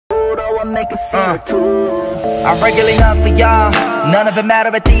I make a scene or two. I'm regularly up for y'all. None of it matter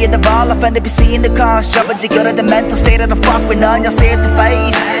at the end of all. I finna be seeing the cars. Jumping to go to the mental state of the fuck with none. Y'all say it's a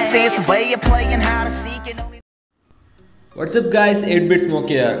phase. Say it's a way of playing how to seek it. What's up guys, 8-bit Smoke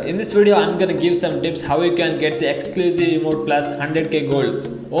here. In this video I'm gonna give some tips how you can get the exclusive emote plus 100k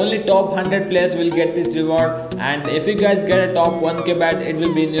gold. Only top 100 players will get this reward, and if you guys get a top 1k badge it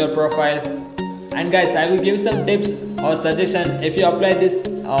will be in your profile. And guys, I will give some tips or suggestion. If you apply this,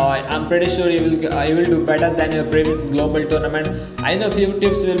 I'm pretty sure you will do better than your previous global tournament. I know few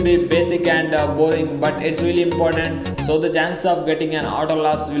tips will be basic and boring, but it's really important, so the chance of getting an auto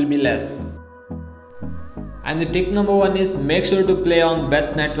loss will be less. And the tip number 1 is make sure to play on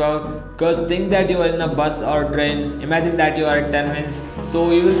best network, cause think that you are in a bus or train. Imagine that you are at 10 minutes,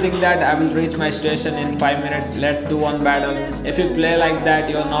 so you will think that I will reach my station in 5 minutes, let's do one battle. If you play like that,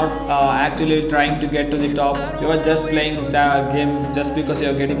 you are not actually trying to get to the top, you are just playing the game just because you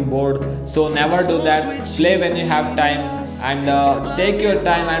are getting bored. So never do that. Play when you have time, and take your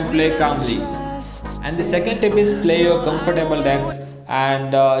time and play calmly. And the second tip is play your comfortable decks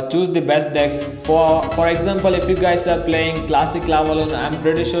and choose the best decks. For example, if you guys are playing classic lava loon, I'm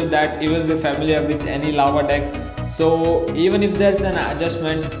pretty sure that you will be familiar with any lava decks. So even if there's an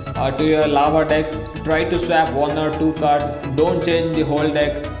adjustment to your lava decks, try to swap 1 or 2 cards, don't change the whole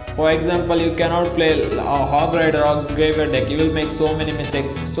deck. For example, you cannot play Hog Rider or Graveyard deck, you will make so many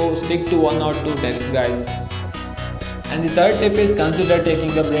mistakes, so stick to 1 or 2 decks guys. And the third tip is consider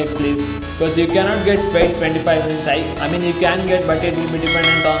taking a break please, because you cannot get straight 25 minutes. I mean you can get, but it will be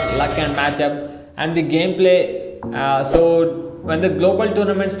dependent on luck and matchup and the gameplay. So when the global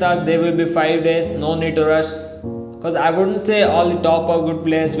tournament starts, there will be 5 days, no need to rush, because I wouldn't say all the top or good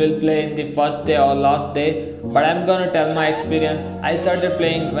players will play in the first day or last day, but I'm gonna tell my experience. I started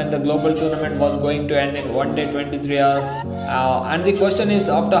playing when the global tournament was going to end in 1 day 23 hours, and the question is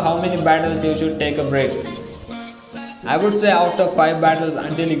after how many battles you should take a break. I would say after 5 battles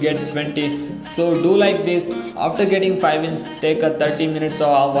until you get 20. So do like this, after getting 5 wins, take a 30 minutes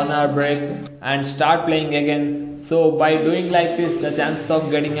or a 1 hour break and start playing again. So by doing like this, the chances of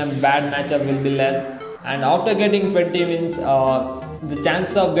getting a bad matchup will be less, and after getting 20 wins, the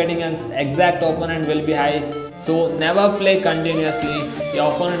chances of getting an exact opponent will be high. So never play continuously,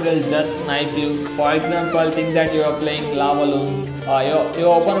 your opponent will just snipe you. For example, think that you are playing lava loon,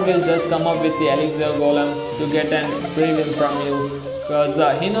 your opponent will just come up with the elixir golem to get a free win from you, because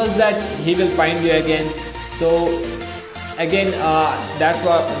he knows that he will find you again. So again, that's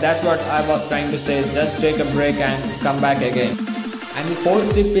what I was trying to say, just take a break and come back again. And the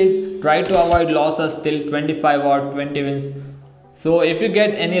fourth tip is try to avoid losses till 25 or 20 wins. So if you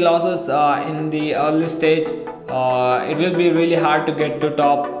get any losses in the early stage, it will be really hard to get to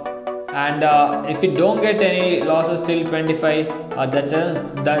top. And if you don't get any losses till 25,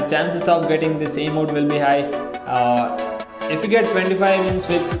 the chances of getting this emote will be high. If you get 25 wins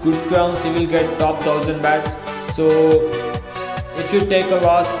with good crowns, you will get top 1000 bats. So if you take a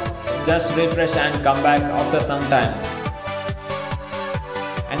loss, just refresh and come back after some time.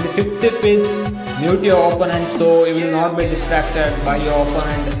 And the fifth tip is mute your opponent, so you will not be distracted by your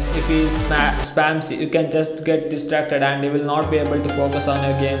opponent. If he spams, you can just get distracted and you will not be able to focus on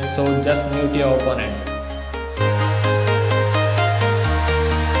your game. So just mute your opponent.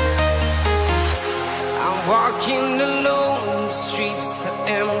 I'm walking alone, the streets are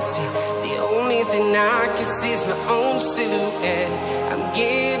empty. The only thing I can see is my own silhouette. I'm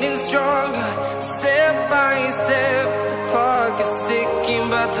getting stronger, step by step. The clock is ticking,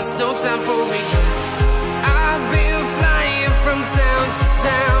 but there's no time for regrets. I've been flying from town to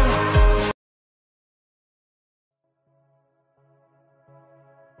town.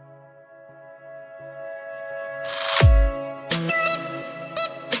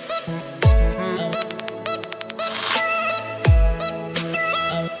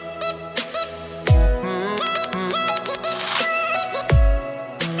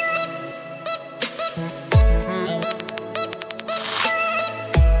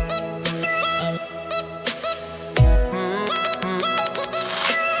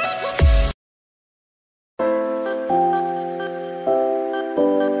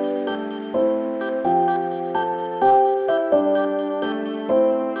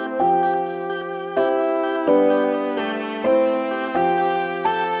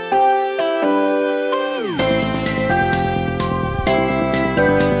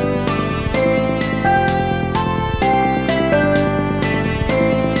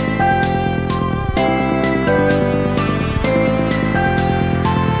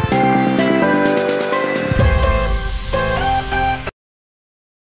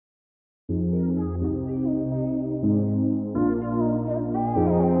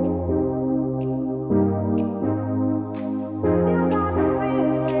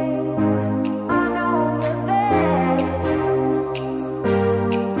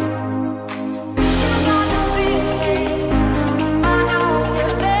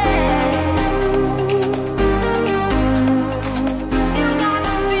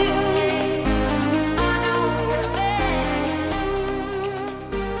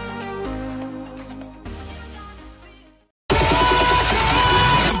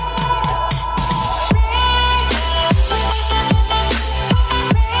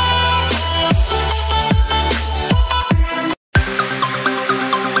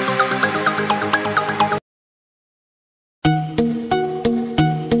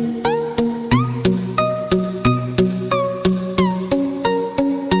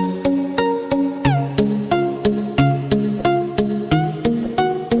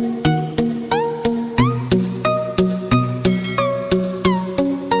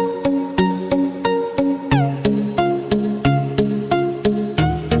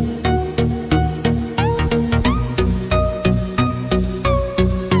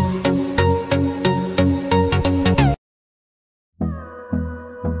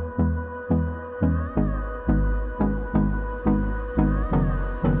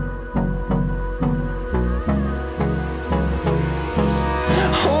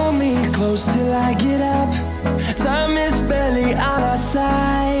 close till I get up. Time is barely on our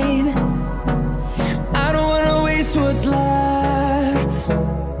side. I don't wanna waste what's left.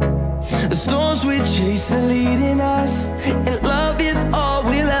 The storms we chase are leading us, and love is all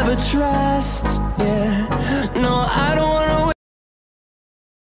we'll ever trust. Yeah, no, I don't wanna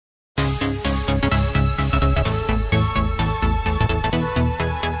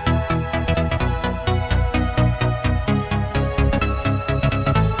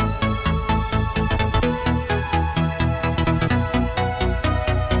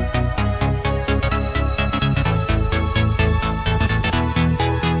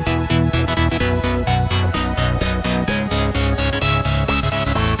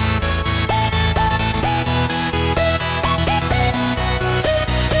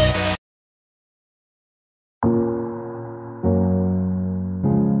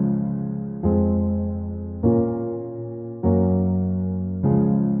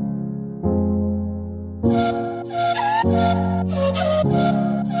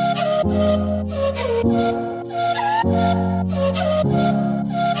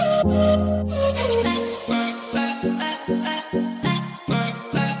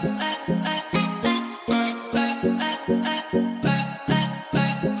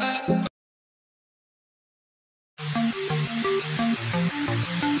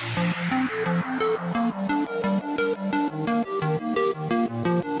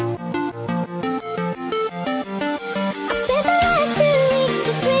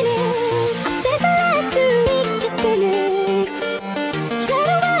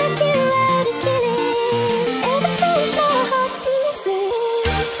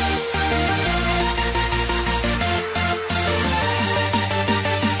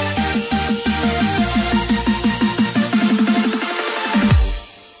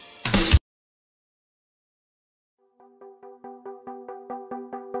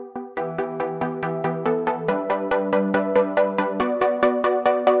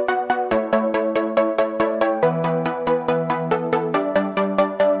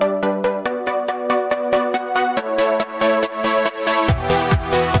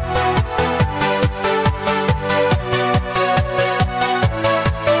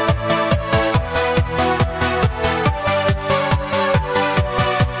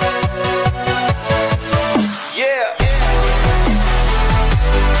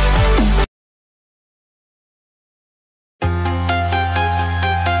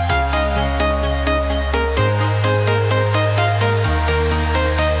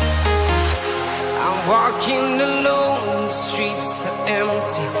walking alone, the streets are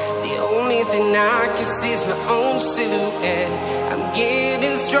empty. The only thing I can see is my own silhouette. I'm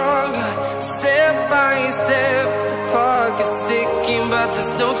getting stronger, step by step. The clock is ticking, but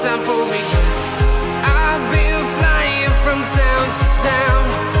there's no time for regrets. I've been flying from town to town.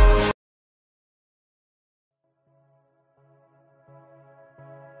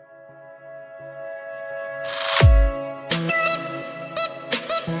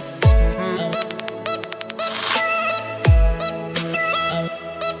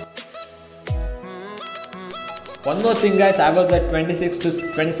 One more thing guys, I was at 26 to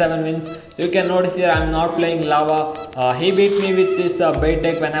 27 wins. You can notice here I'm not playing lava. He beat me with this bait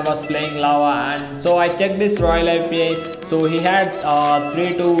deck when I was playing lava, and so I checked this Royal IPA. So he had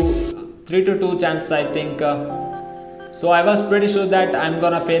 3 to 2 chances I think. So I was pretty sure that I'm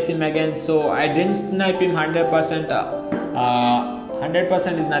gonna face him again. So I didn't snipe him 100%.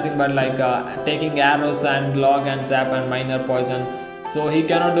 100% is nothing but like taking arrows and log and zap and minor poison. So he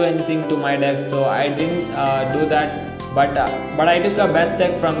cannot do anything to my deck, so I didn't do that. But I took a best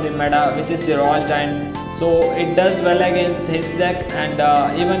deck from the meta, which is the Royal Giant. So it does well against his deck, and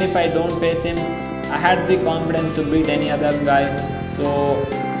even if I don't face him, I had the confidence to beat any other guy. So,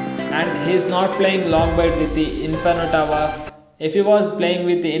 and he's not playing Longbite with the Inferno Tower. If he was playing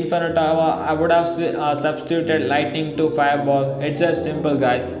with the Inferno Tower, I would have substituted Lightning to Fireball. It's just simple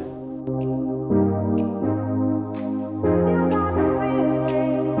guys.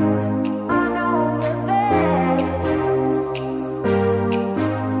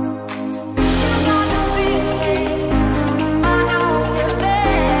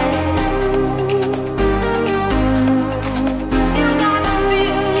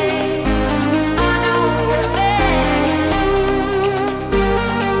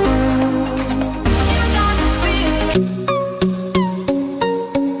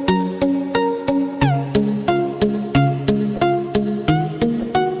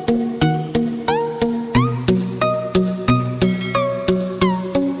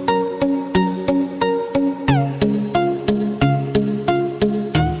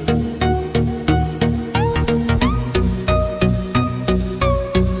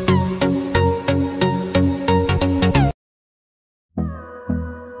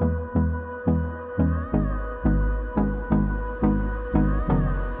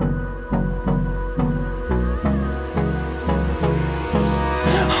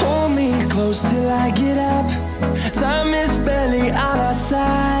 close till I get up. Time is barely on our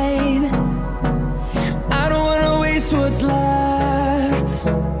side. I don't wanna waste what's left.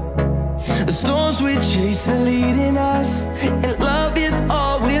 The storms we chase are leading us, and love is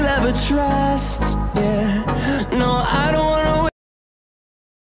all we'll ever trust. Yeah, no, I don't wanna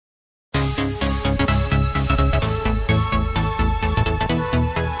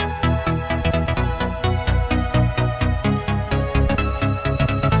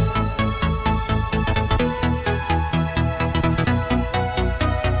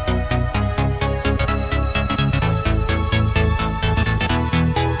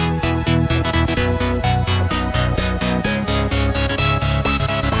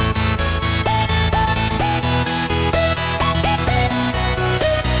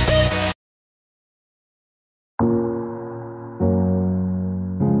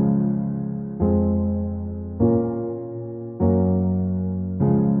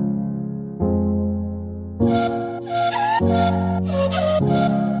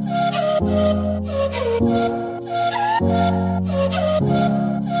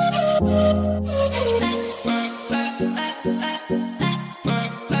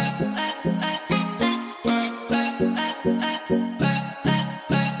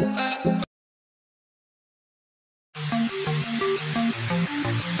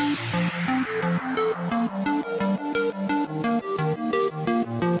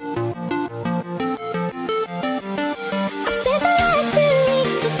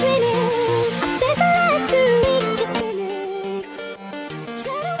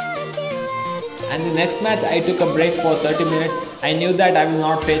And the next match I took a break for 30 minutes. I knew that I will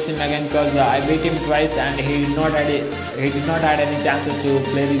not face him again because I beat him twice and he did not had any chances to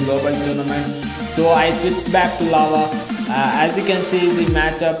play the global tournament. So I switched back to Lava. As you can see the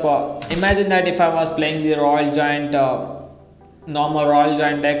matchup, imagine that if I was playing the Royal Giant, normal Royal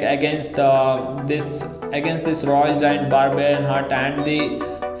Giant deck against this Royal Giant Barbarian Hut and the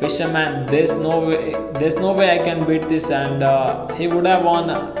Fisherman. There's no way I can beat this, and he would have won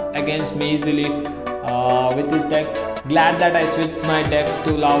against me easily with his decks. Glad that I switched my deck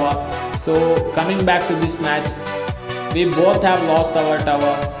to Lava. So coming back to this match, we both have lost our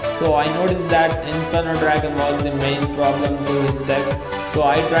tower. So I noticed that Inferno Dragon was the main problem to his deck. So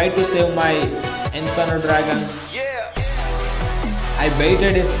I tried to save my Inferno Dragon. I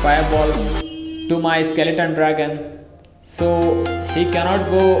baited his Fireball to my Skeleton Dragon. So he cannot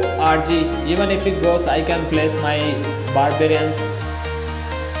go RG. Even if he goes, I can place my Barbarians.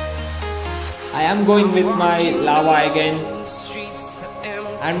 I am going with my Lava again,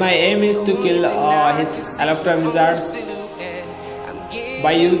 and my aim is to kill his Electro Wizard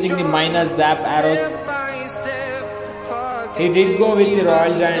by using the minor zap arrows. He did go with the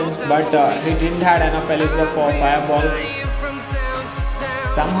Royal Giants, but he didn't have enough Elixir for Fireball.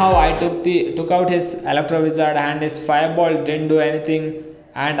 Somehow I took out his Electro Wizard and his Fireball didn't do anything,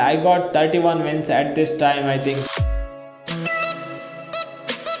 and I got 31 wins at this time, I think.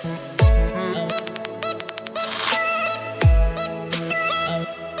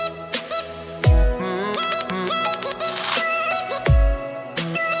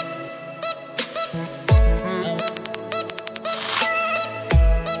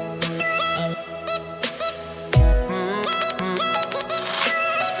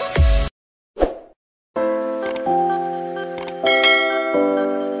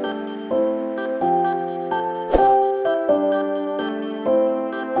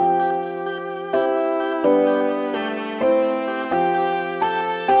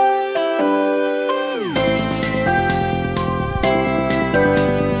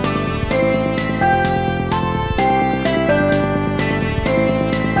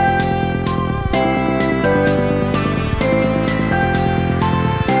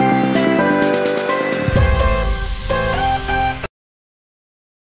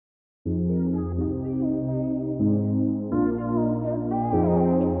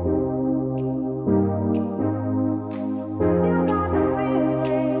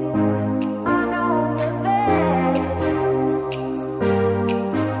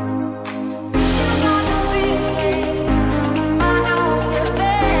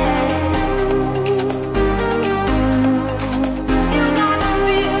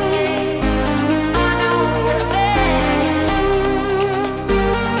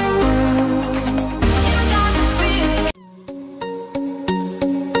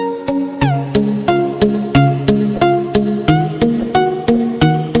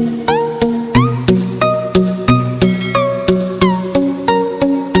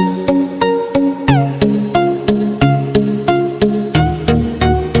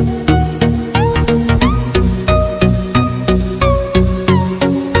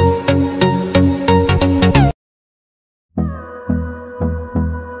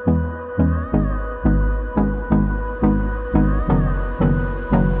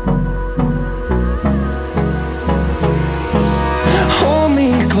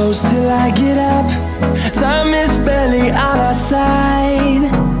 close till I get up. Time is barely on our side.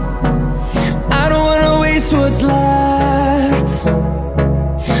 I don't wanna waste what's left.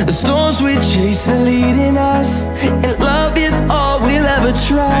 The storms we chase are leading us, and love is all we'll ever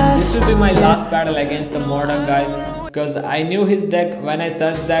trust. This will be my last battle against the modern guy, because I knew his deck when I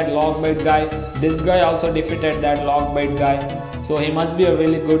searched that logbait guy. This guy also defeated that logbait guy, so he must be a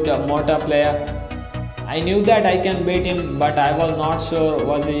really good mortar player. I knew that I can beat him, but I was not sure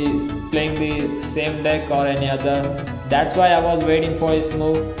was he playing the same deck or any other. That's why I was waiting for his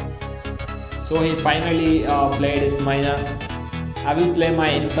move. So he finally played his miner. I will play my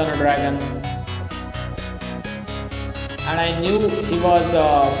Inferno Dragon. And I knew he was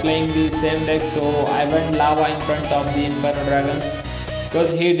playing the same deck, so I went lava in front of the Inferno Dragon,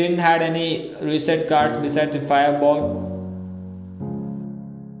 because he didn't had any reset cards besides the fireball.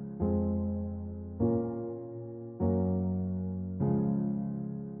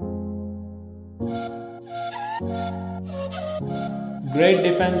 Great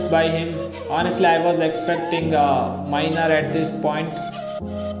defense by him. Honestly, I was expecting a miner at this point.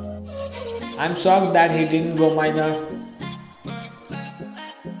 I'm shocked that he didn't go miner.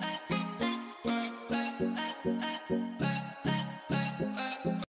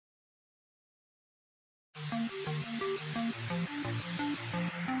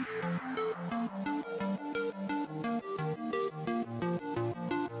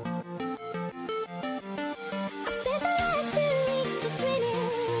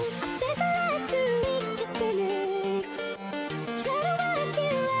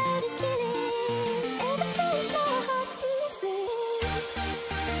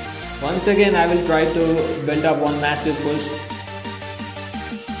 Once again, I will try to build up one massive push.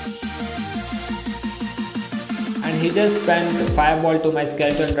 And he just spent fireball to my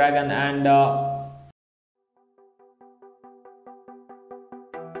skeleton dragon, and all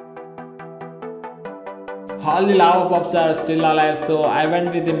the lava pups are still alive, so I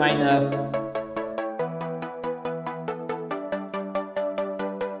went with the miner.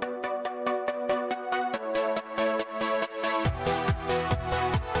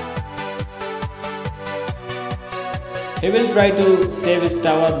 He will try to save his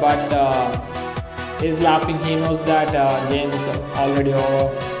tower, but he's laughing. He knows that game is already over.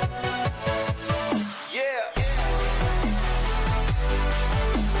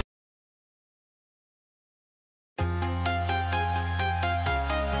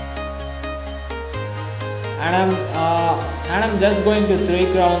 And I'm just going to 3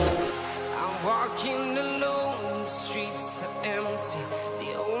 crown. I'm walking alone, the streets are empty.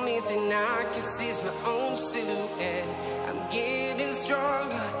 The only thing I can see is my own silhouette. I'm getting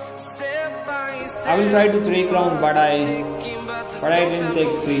stronger, step by step. I will try to 3 crown, but I didn't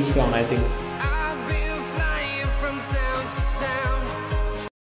take 3 crown, I think. I've been flying from town to town.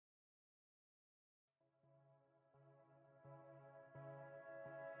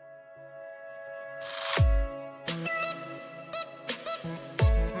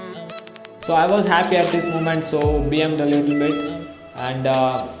 So I was happy at this moment, so BM'd a little bit, and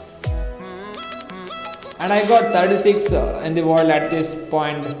I got 36 in the world at this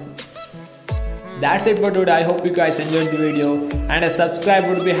point. That's it for today. I hope you guys enjoyed the video, and a subscribe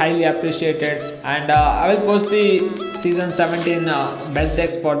would be highly appreciated. And I will post the season 17 best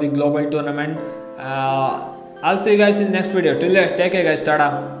decks for the global tournament. I'll see you guys in the next video. Till then, take care guys.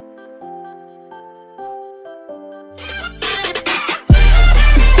 Tada.